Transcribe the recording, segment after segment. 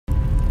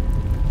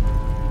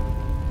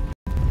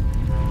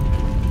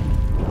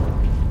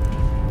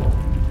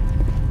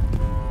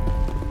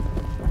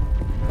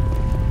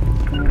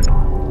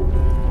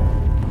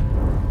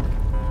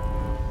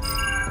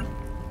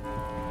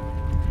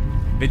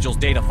Vigil's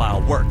data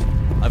file worked.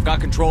 I've got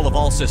control of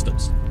all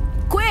systems.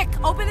 Quick!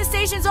 Open the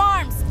station's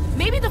arms!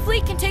 Maybe the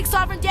fleet can take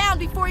Sovereign down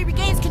before he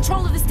regains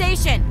control of the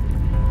station.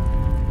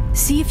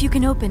 See if you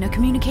can open a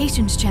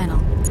communications channel.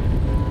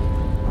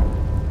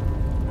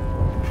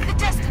 The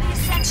Destiny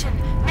Ascension.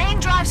 Main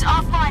drives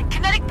offline.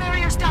 Kinetic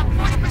barriers down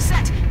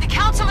 40%. The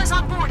Council is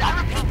on board. I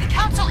repeat, the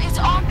Council is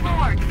on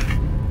board.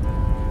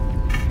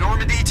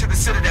 Normandy to the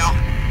Citadel.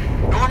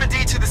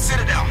 Normandy to the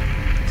Citadel.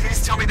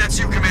 Please tell me that's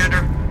you,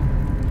 Commander.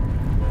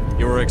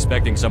 You were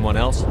expecting someone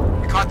else?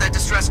 We caught that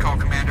distress call,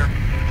 Commander.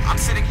 I'm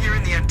sitting here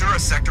in the Andurra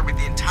sector with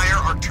the entire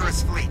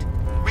Arcturus fleet.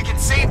 We can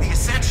save the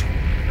Ascension.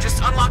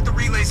 Just unlock the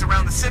relays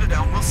around the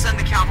Citadel and we'll send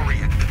the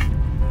cavalry in.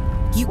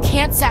 You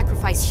can't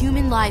sacrifice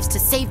human lives to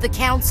save the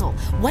Council.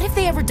 What have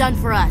they ever done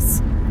for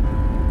us?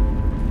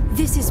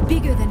 This is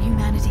bigger than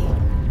humanity.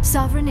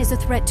 Sovereign is a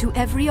threat to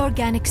every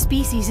organic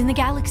species in the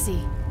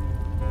galaxy.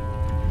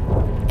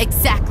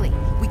 Exactly.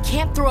 We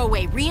can't throw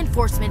away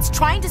reinforcements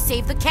trying to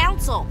save the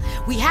Council.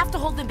 We have to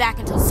hold them back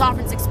until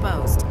Sovereign's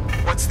exposed.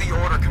 What's the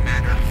order,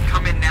 Commander?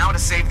 Come in now to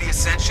save the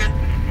Ascension,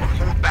 or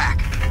hold back?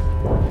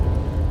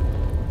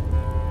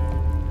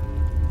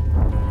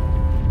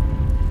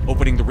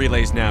 Opening the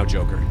relays now,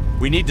 Joker.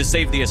 We need to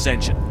save the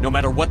Ascension, no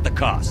matter what the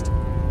cost.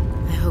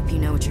 I hope you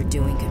know what you're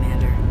doing,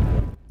 Commander.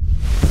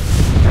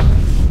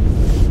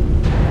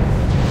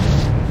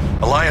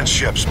 Alliance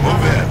ships,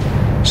 move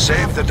in.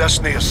 Save the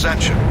Destiny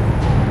Ascension.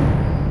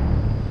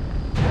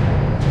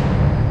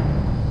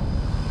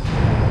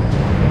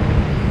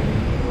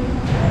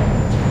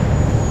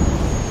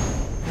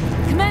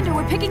 Commander,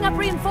 we're picking up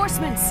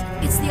reinforcements.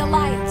 It's the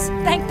Alliance.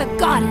 Thank the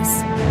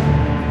goddess.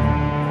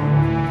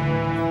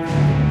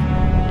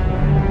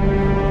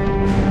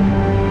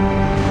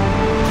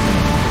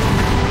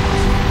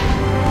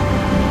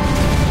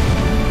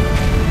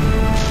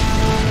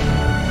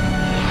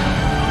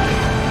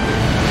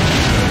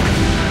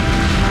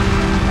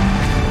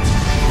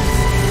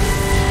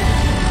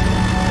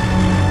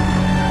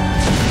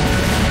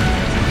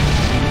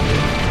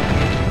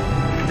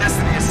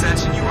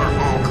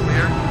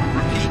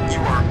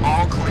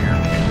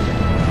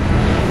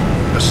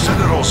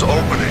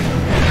 Opening.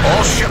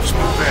 All ships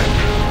move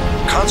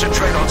in.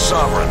 Concentrate on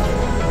Sovereign.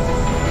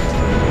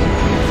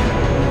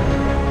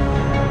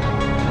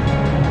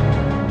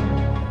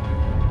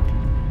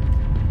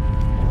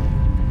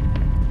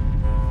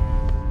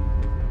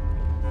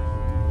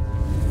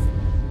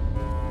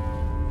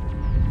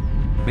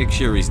 Make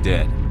sure he's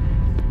dead.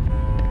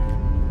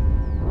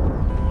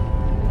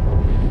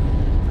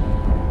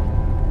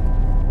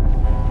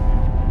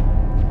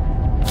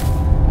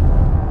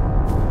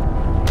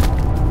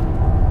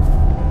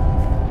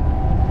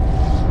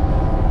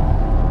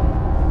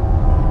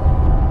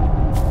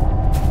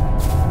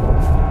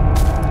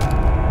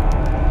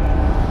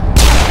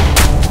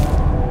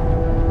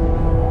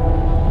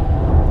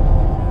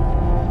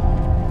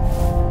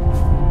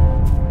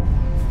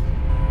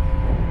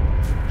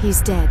 He's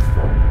dead.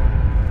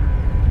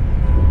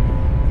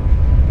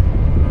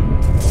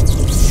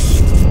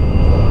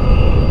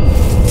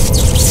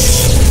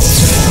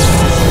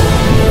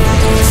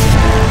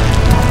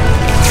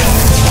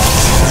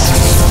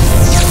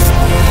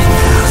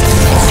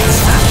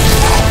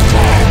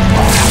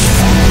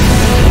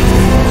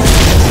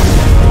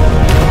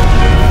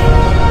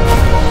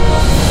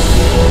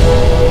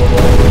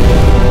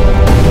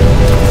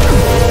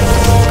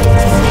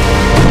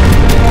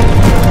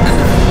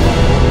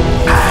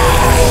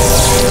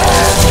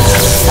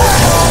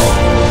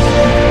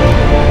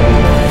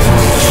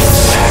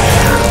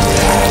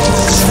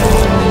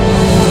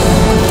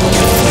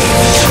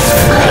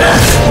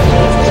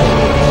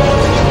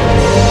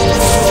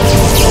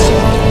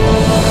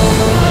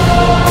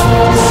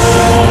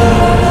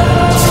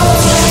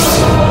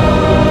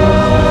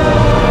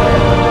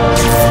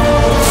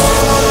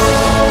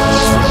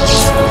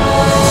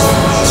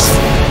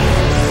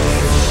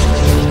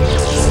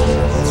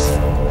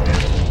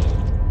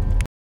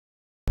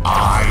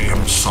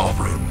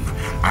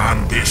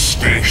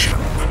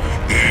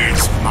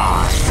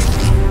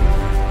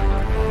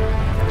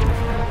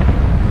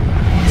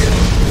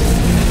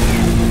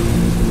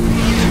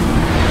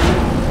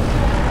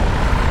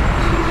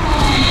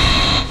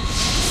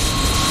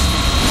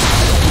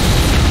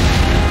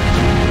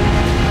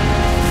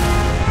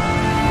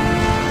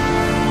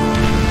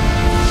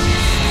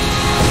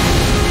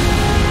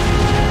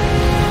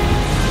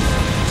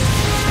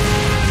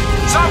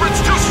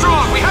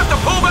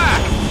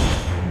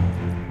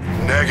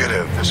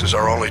 This is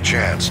our only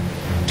chance.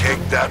 Take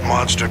that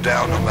monster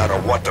down no matter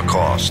what the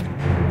cost.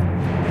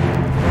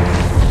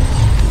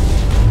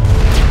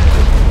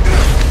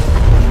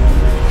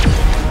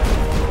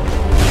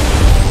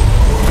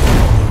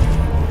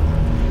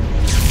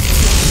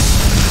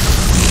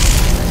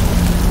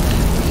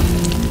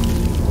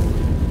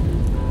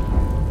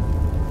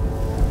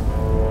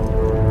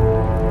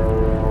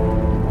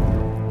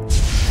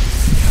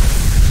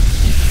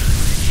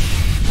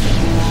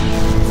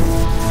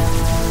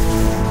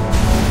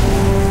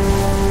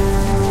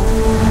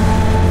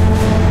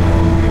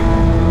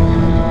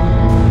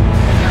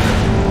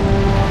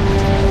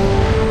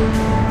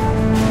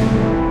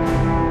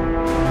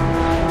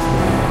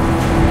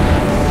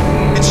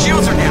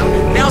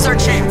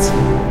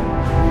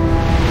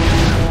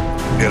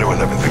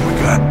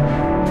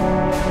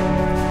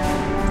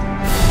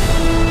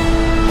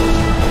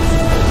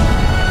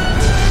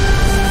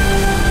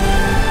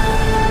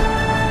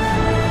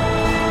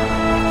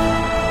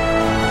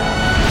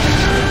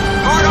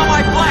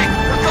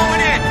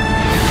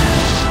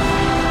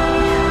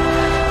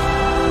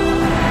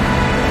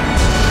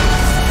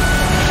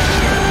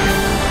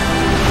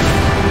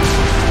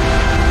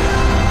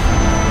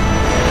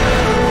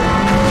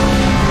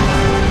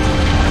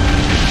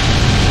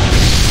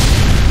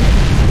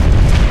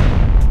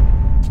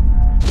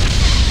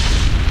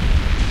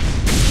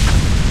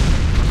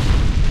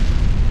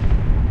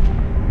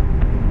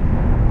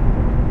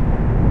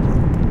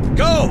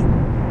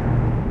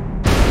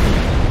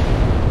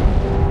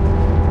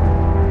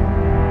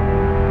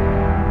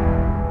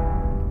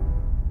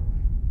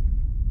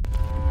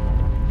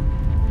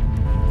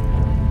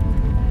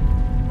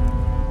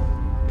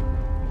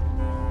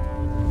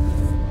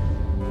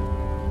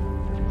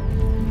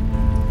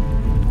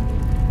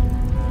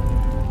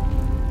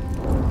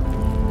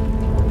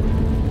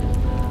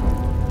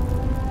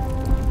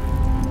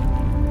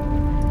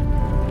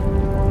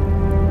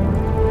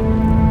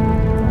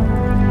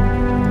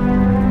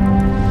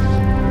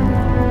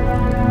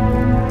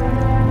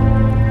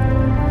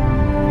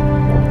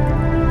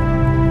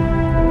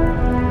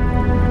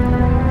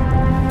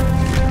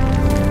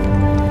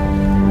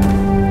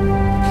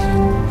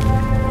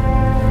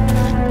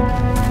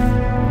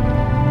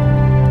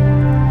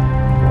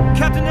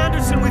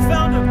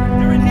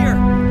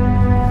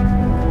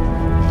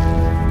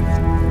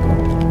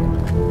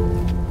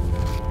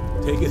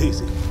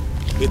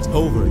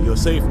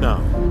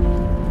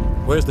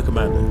 Where's the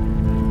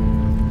commander?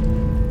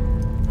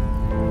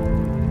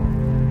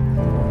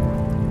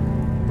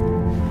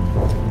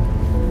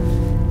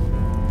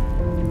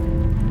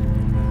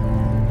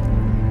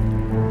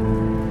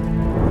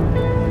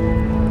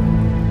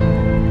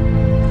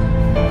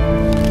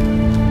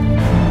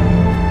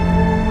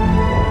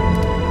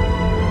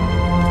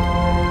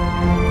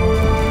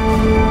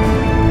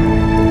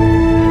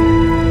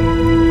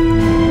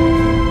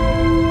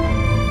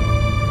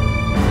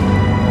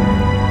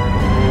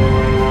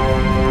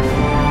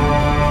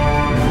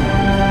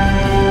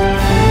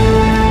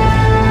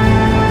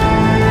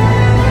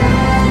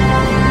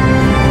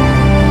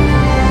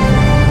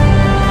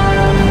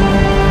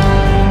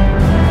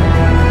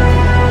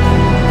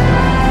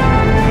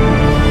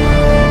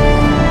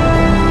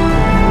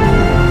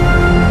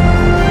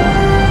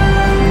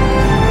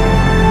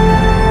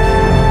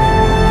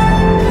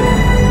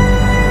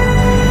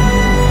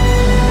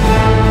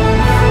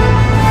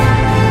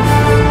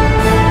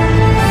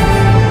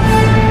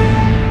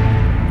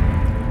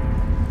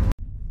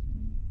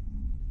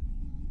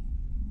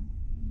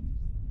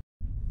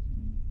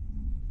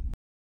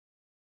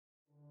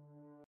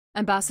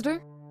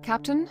 Ambassador,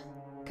 Captain,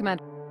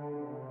 Commander.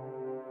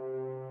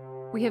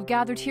 We have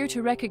gathered here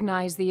to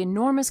recognize the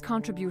enormous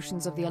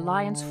contributions of the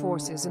Alliance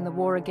forces in the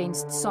war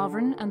against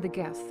Sovereign and the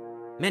Geth.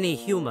 Many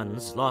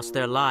humans lost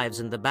their lives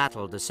in the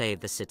battle to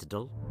save the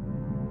Citadel.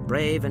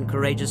 Brave and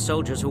courageous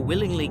soldiers who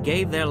willingly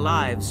gave their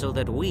lives so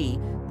that we,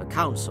 the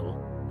Council,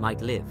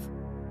 might live.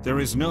 There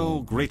is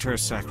no greater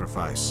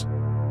sacrifice,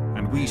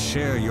 and we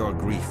share your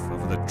grief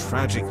over the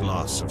tragic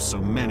loss of so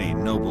many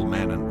noble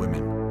men and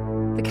women.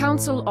 The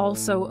Council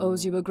also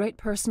owes you a great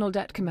personal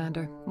debt,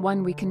 Commander,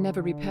 one we can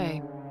never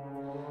repay.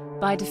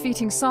 By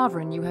defeating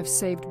Sovereign, you have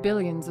saved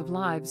billions of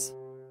lives.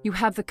 You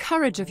have the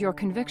courage of your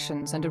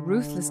convictions and a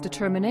ruthless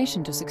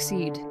determination to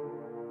succeed.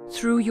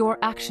 Through your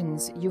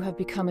actions, you have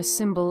become a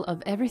symbol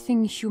of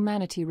everything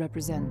humanity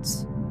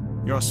represents.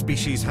 Your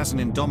species has an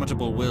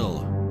indomitable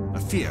will, a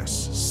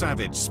fierce,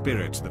 savage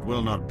spirit that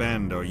will not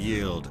bend or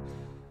yield.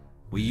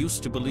 We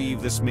used to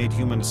believe this made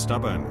humans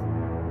stubborn,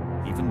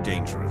 even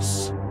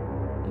dangerous.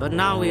 But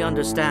now we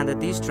understand that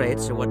these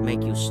traits are what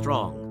make you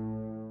strong.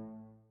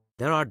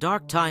 There are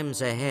dark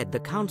times ahead. The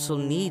Council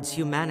needs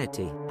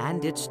humanity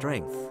and its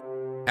strength.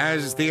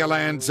 As the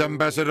Alliance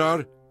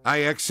Ambassador, I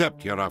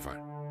accept your offer.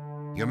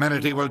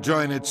 Humanity will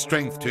join its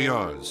strength to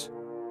yours.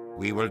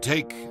 We will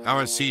take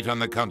our seat on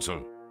the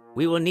Council.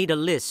 We will need a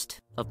list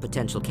of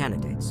potential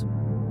candidates.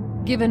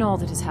 Given all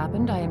that has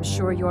happened, I am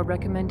sure your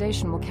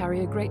recommendation will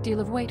carry a great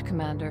deal of weight,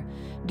 Commander.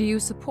 Do you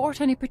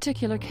support any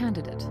particular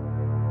candidate?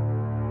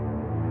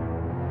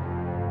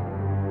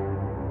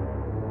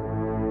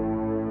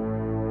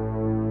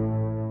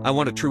 I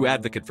want a true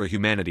advocate for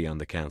humanity on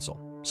the Council.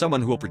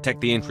 Someone who will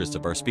protect the interests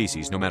of our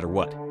species no matter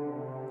what.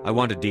 I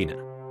want Adina.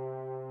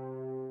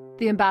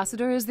 The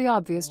Ambassador is the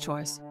obvious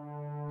choice.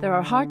 There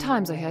are hard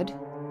times ahead.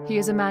 He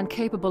is a man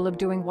capable of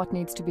doing what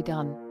needs to be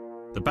done.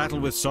 The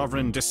battle with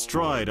Sovereign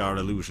destroyed our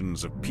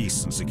illusions of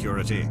peace and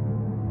security.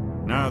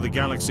 Now the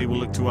galaxy will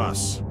look to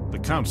us, the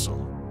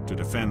Council, to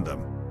defend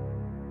them.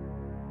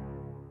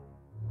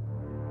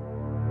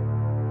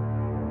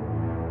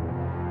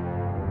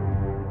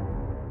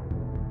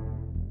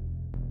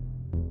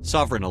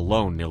 Sovereign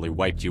alone nearly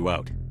wiped you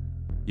out.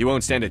 You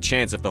won't stand a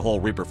chance if the whole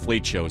Reaper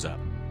fleet shows up.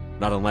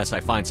 Not unless I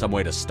find some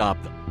way to stop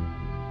them.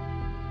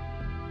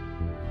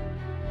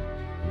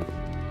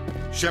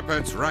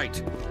 Shepard's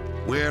right.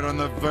 We're on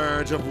the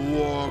verge of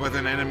war with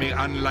an enemy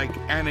unlike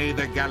any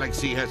the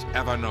galaxy has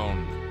ever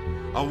known.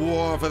 A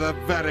war for the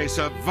very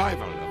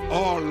survival of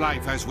all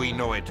life as we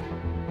know it.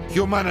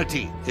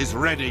 Humanity is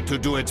ready to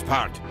do its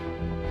part.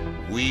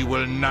 We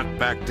will not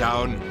back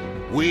down.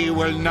 We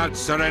will not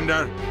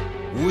surrender.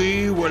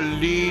 We will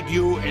lead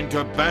you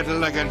into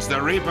battle against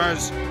the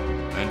Reapers,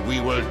 and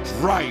we will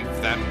drive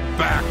them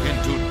back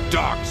into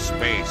dark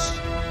space.